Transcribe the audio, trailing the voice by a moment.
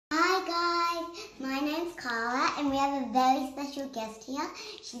and we have a very special guest here.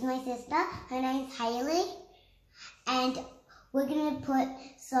 She's my sister. Her name's Hayley. And we're going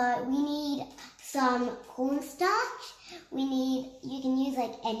to we need some cornstarch. You can use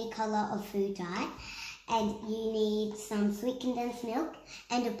like any color of food dye. And you need some sweet condensed milk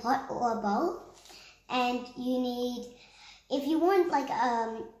and a pot or a bowl. And you need, if you want like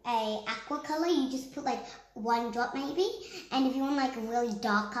a aqua color, you just put like 1 drop maybe. And if you want like a really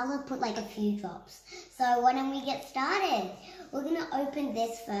dark color, put like a few drops. So why don't we get started? We're gonna open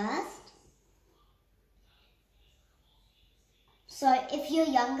this first. So if you're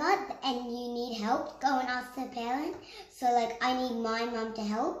younger and you need help, go and ask the parent. So like I need my mum to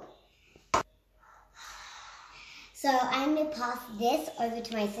help. So I'm going to pass this over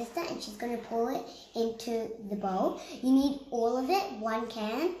to my sister and she's going to pour it into the bowl. You need all of it, 1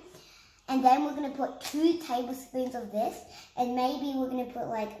 can. And then we're going to put 2 tablespoons of this. And maybe we're going to put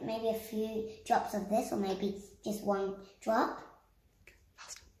like maybe a few drops of this or maybe just 1 drop.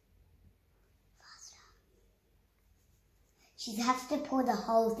 Faster. She has to pour the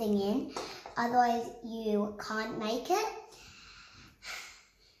whole thing in. Otherwise you can't make it.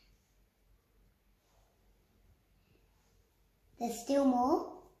 There's still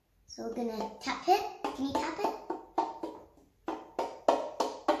more, so we're gonna tap it. Can you tap it?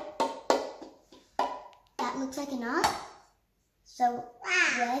 That looks like enough. So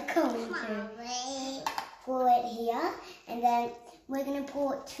we're going to pour it here, and then we're gonna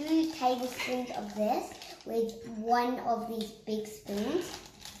pour 2 tablespoons of this with 1 of these big spoons.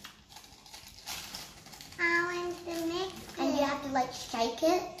 I want to mix it. And you have to like shake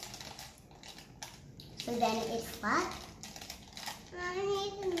it, so then it's flat. I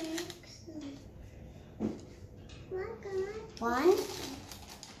need to mix them. 1.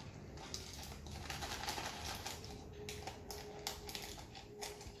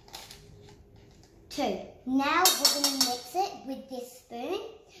 2. Now we're going to mix it with this spoon.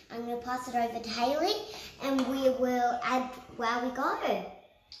 I'm going to pass it over to Hayley and we will add while we go.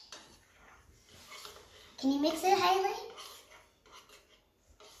 Can you mix it, Hayley?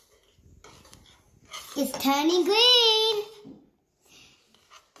 It's turning green.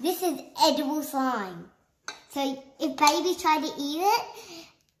 This is edible slime. So if babies try to eat it,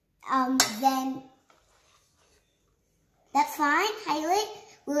 then that's fine, Hayley.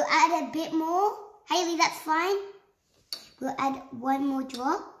 We'll add a bit more. Hayley, that's fine. We'll add 1 more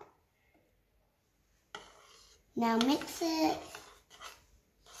drop. Now mix it.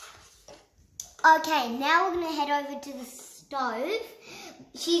 Okay, now we're going to head over to the stove.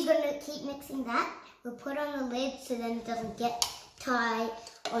 She's going to keep mixing that. We'll put on the lid so then it doesn't get tight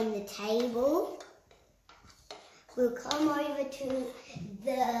on the table. We'll come over to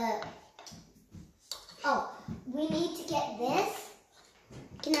the, we need to get this.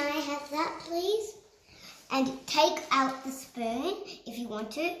 Can I have that please? And take out the spoon if you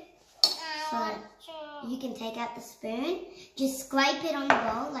want to. So you can take out the spoon. Just scrape it on the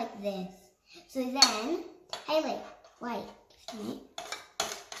bowl like this. So then, Hayley, wait, just a minute.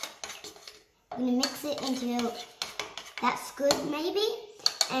 I'm gonna mix it until that's good maybe.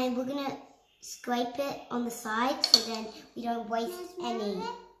 And we're going to scrape it on the side so then we don't waste any.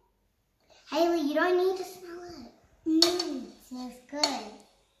 Hayley, you don't need to smell it. It smells good.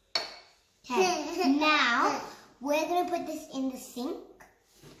 Okay, now we're going to put this in the sink.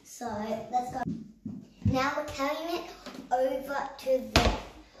 So let's go. Now we're carrying it over to the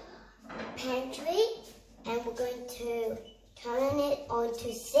pantry and we're going to turn it on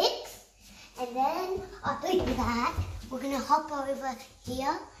to 6. And then after that, we're going to hop over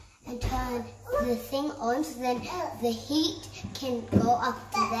here and turn the thing on so then the heat can go up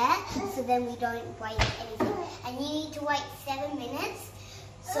to there so then we don't waste anything. And you need to wait 7 minutes.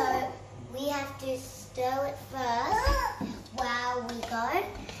 So we have to stir it first while we go.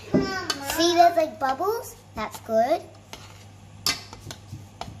 See there's like bubbles? That's good.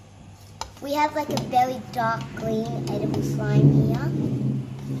 We have like a very dark green edible slime here.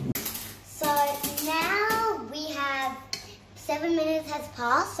 So now we have 7 minutes has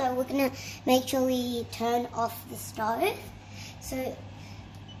passed, so we're going to make sure we turn off the stove. So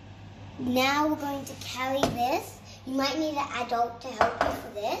now we're going to carry this. You might need an adult to help you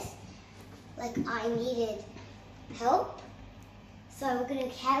for this. Like I needed help. So we're going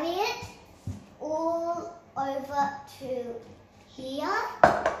to carry it all over to here.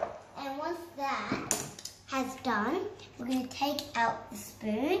 And once that has done, we're going to take out the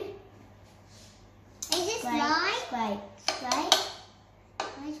spoon. Is this mine? Scrape.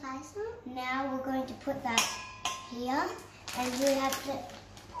 Can I try some? Now we're going to put that here and we have to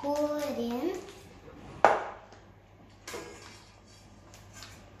pour it in.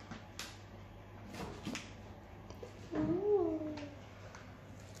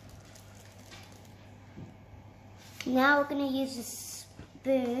 Now we're going to use a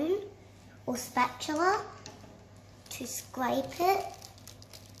spoon or spatula to scrape it.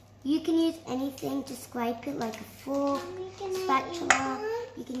 You can use anything to scrape it, like a fork, spatula,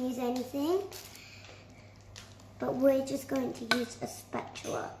 you can use anything. But we're just going to use a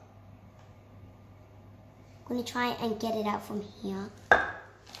spatula. I'm going to try and get it out from here.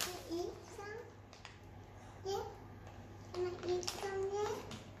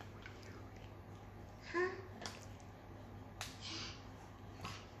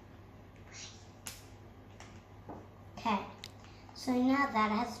 Okay, so now that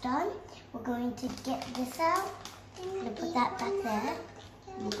has done, we're going to get this out. I'm going to put that back there.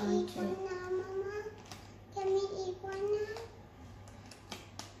 We're going to... Can we eat one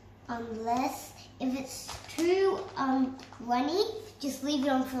now? Unless, if it's too runny, just leave it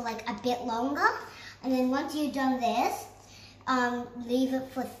on for like a bit longer. And then once you've done this, leave it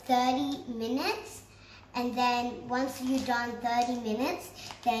for 30 minutes. And then once you've done 30 minutes,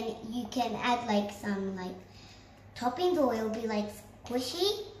 then you can add like some like toppings, or it'll be like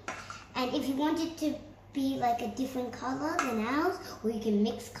squishy. And if you want it to be like a different color than ours, or you can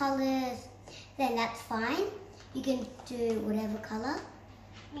mix colors, then that's fine. You can do whatever color.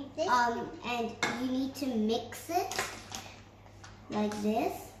 Like this? And you need to mix it like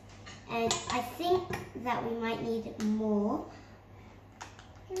this. And I think that we might need more.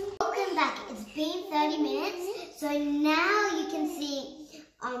 Welcome back. It's been 30 minutes. So now you can see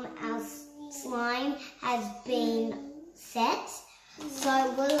our slime has been set.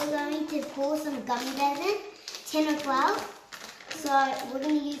 So we're going to pour some gummy bears in, 10 or 12. So we're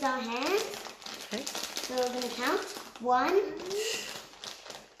going to use our hands. Okay. So we're going to count. 1,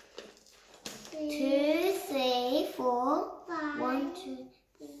 2, 3, 4. 1, 2,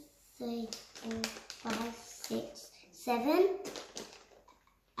 3, 4, 5, 6, 7,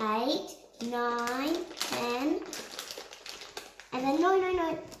 8, 9, 10. And then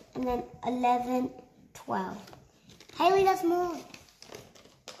no. And then 11, 12. Hayley, that's more.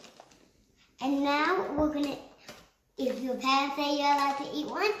 And now we're gonna, if your parents say you're allowed to eat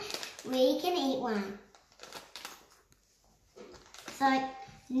one, we can eat one. So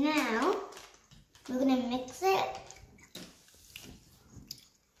now we're gonna mix it.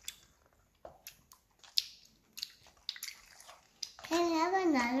 Can we have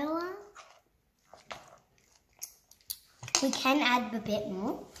another one? We can add a bit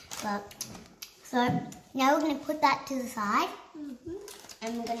more, but so now we're gonna put that to the side.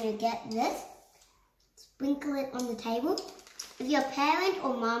 And we're going to get this, sprinkle it on the table. If you're a parent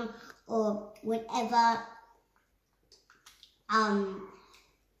or mum or whatever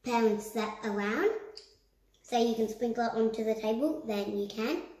parents that around, say you can sprinkle it onto the table, then you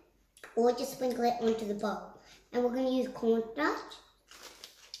can. Or just sprinkle it onto the bowl. And we're going to use cornstarch.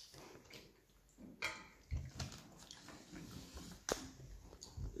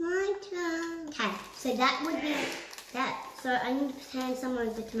 My turn. Okay, so that would be that. So I need to hand some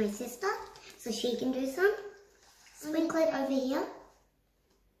over to my sister so she can do some. Sprinkle it over here.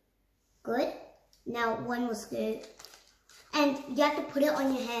 Good. Now one more scoop. And you have to put it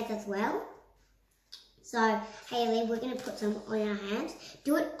on your hands as well. So Hayley, we're going to put some on our hands.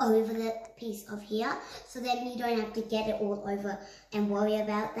 Do it over the piece of here, so then you don't have to get it all over and worry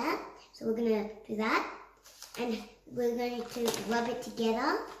about that. So we're going to do that. And we're going to rub it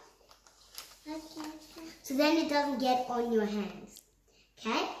together. Okay. So then it doesn't get on your hands.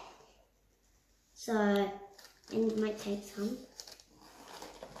 Okay? So, and it might take some.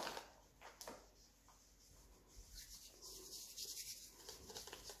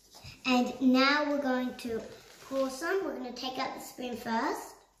 And now we're going to pour some. We're going to take out the spoon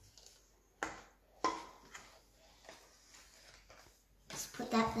first. Just put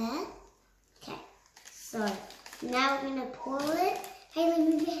that there. Okay. So, now we're going to pour it.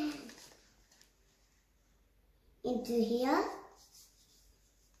 Hayley, move your hand into here.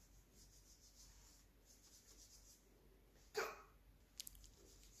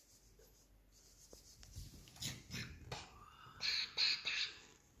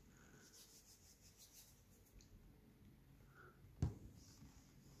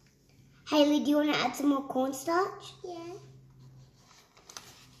 Hayley, do you want to add some more cornstarch? Yeah.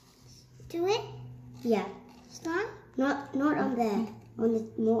 Do it? Yeah. Start? Not on there.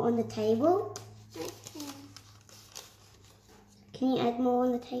 More on the table. Okay. Can you add more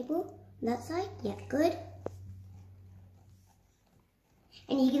on the table? That side? Yeah, good.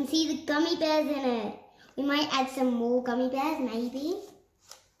 And you can see the gummy bears in it. We might add some more gummy bears, maybe.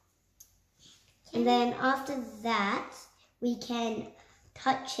 And then after that, we can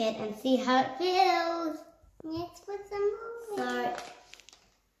touch it and see how it feels. Let's put some more. So,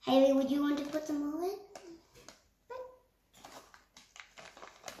 Hayley, would you want to put some more in?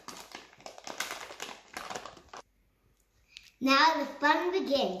 Now the fun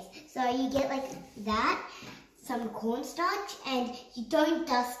begins. So you get like that, some cornstarch, and you don't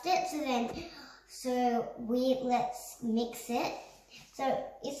dust it. Let's mix it. So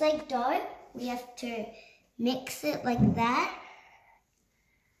it's like dough. We have to mix it like that.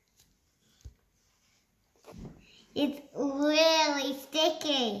 It's really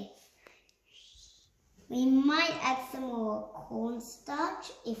sticky. We might add some more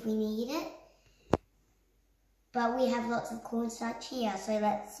cornstarch if we need it. But we have lots of cornstarch here, so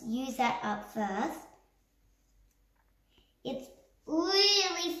let's use that up first. It's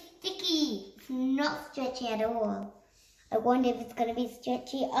really sticky. It's not stretchy at all. I wonder if it's going to be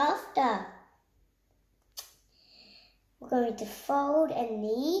stretchy after. We're going to fold and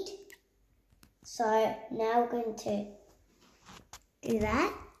knead. So now we're going to do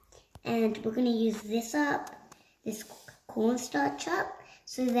that. And we're going to use this cornstarch up,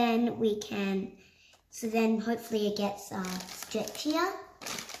 so then hopefully it gets stretchier.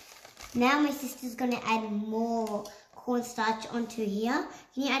 Now my sister's going to add more cornstarch onto here.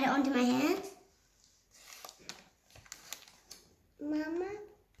 Can you add it onto my hands? Mama?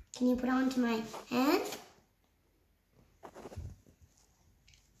 Can you put it onto my hands?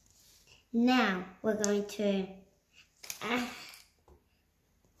 Now we're going to...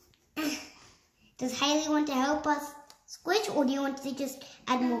 Does Hayley want to help us squish, or do you want to just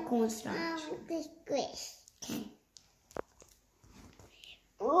add more cornstarch? The squish. Okay.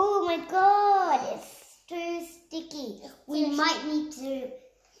 Oh my god, it's too sticky. We might need to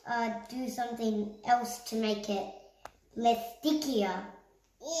do something else to make it less stickier.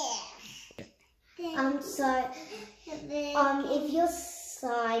 Yeah. If your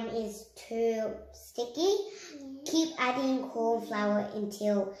slime is too sticky, keep adding corn flour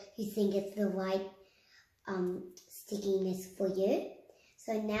until you think it's the right stickiness for you.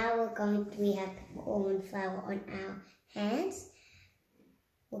 So now we have corn flour on our hands.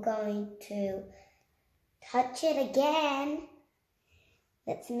 We're going to touch it again.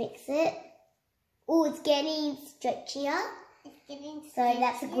 Let's mix it. Oh, it's getting stretchier. It's getting So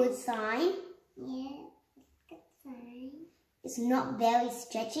that's a good sign. Yeah, it's a good sign. It's not very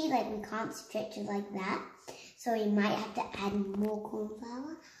stretchy, like we can't stretch it like that. So we might have to add more corn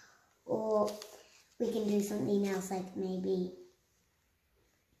flour, or we can do something else, like maybe...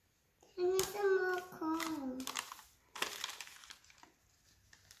 I need some more corn.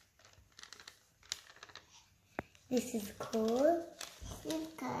 This is cool. This is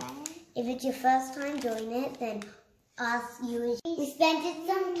good. If it's your first time doing it, then we spent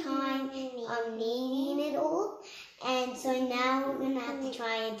some time kneading it all, and so now we're going to have to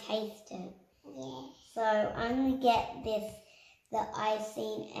try and taste it. Yeah. So I'm going to get the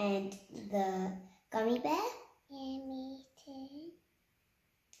icing and the gummy bear. Yeah, me too.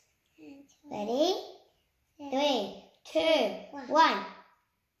 Ready? 3, 2, 1.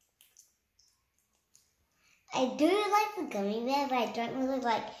 I do like the gummy bear, but I don't really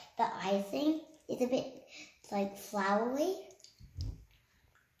like the icing. It's a bit like floury.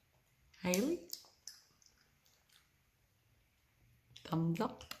 Hayley? Thumbs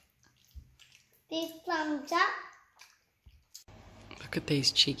up. Big thumbs up. Look at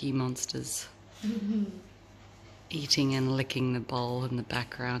these cheeky monsters. Eating and licking the bowl in the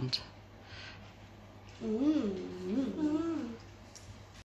background. Mmm.